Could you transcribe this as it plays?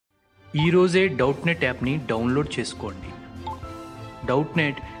ఈరోజే డౌట్నెట్ యాప్ని డౌన్లోడ్ చేసుకోండి.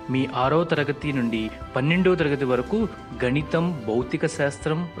 డౌట్నెట్ మీ 6వ తరగతి నుండి 12వ తరగతి వరకు గణితం, భౌతిక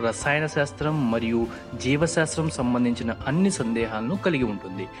శాస్త్రం, రసాయన శాస్త్రం మరియు జీవశాస్త్రం సంబంధించిన అన్ని సందేహాలను కలిగి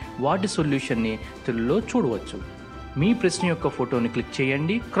ఉంటుంది. వాటి సొల్యూషన్ని తెలుగులో చూడవచ్చు. మీ ప్రశ్న యొక్క ఫోటోని క్లిక్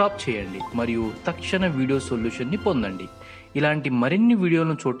చేయండి, క్రాప్ చేయండి మరియు తక్షణ వీడియో సొల్యూషన్ని పొందండి. ఇలాంటి మరిన్ని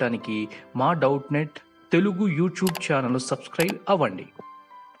వీడియోలను చూడటానికి మా Doubtnut Telugu YouTube channel subscribe అవ్వండి.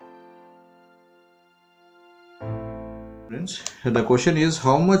 The question is,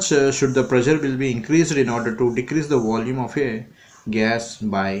 how much should the pressure will be increased in order to decrease the volume of a gas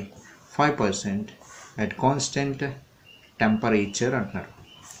by 5% at constant temperature అంటున్నారు.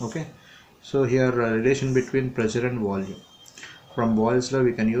 Okay, so here relation between pressure and volume. From Boyle's law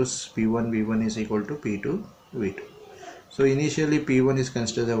we can use P1 V1 is equal to P2 V2. So initially P1 is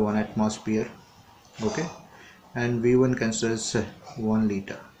considered as 1 atmosphere, okay, and V1 considers 1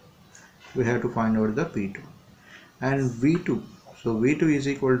 liter. We have to find out the P2 and V2. So V2 is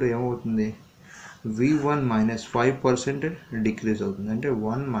equal to ఏమవుతుంది, V1 minus 5% decrease అవుతుంది, అంటే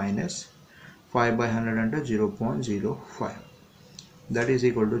 1 minus 5 by 100 అంటే 0.05, that is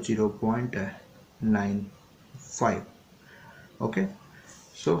equal to 0.95. okay,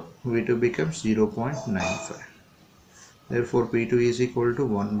 so V2 becomes 0.95. therefore P2 is equal to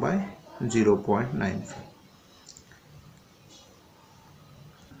 1 by 0.95.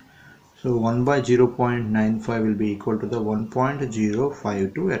 So 1 by 0.95 will be equal to the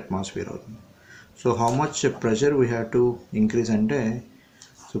 1.052 atmosphere. So how much pressure we have to increase ante,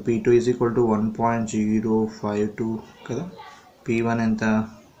 so P2 is equal to 1.052 kada, P1 enta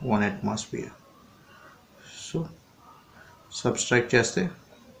 1 atmosphere. So subtract cheste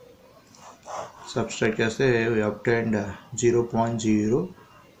we obtained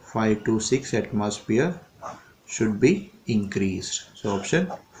 0.0526 atmosphere should be increased. So option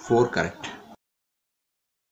 4 correct.